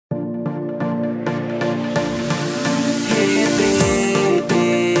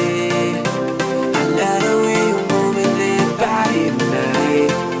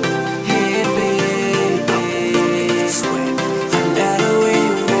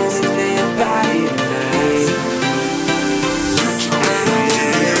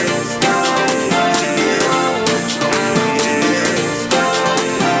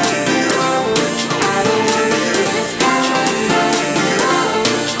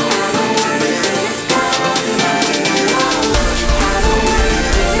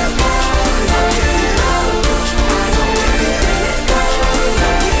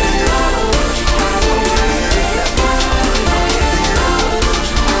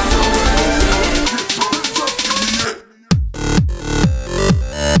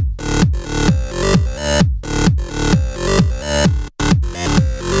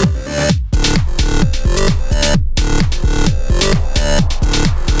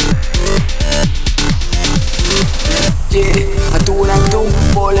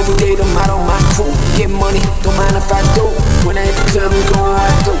money, don't mind if I do. When I hit the club, I'm going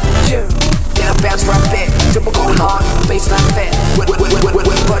hard through. Yeah. Then I bounce right back, triple going hard, baseline fat. Where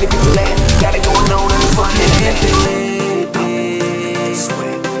party people at? Got it going on in the front end.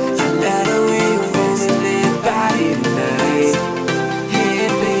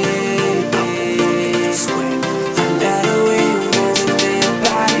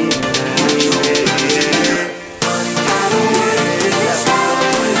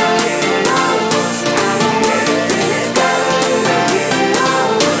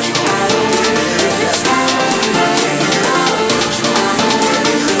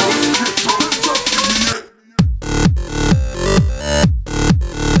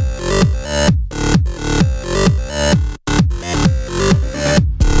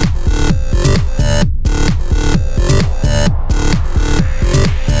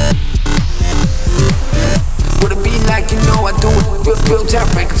 Real time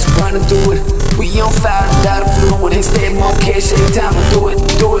records, trying to do it. We on fire, without a fluid. Instead, more cash, every time I do it.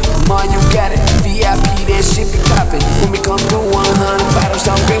 Come on, you got it. VIP, that shit be poppin'. When we come through,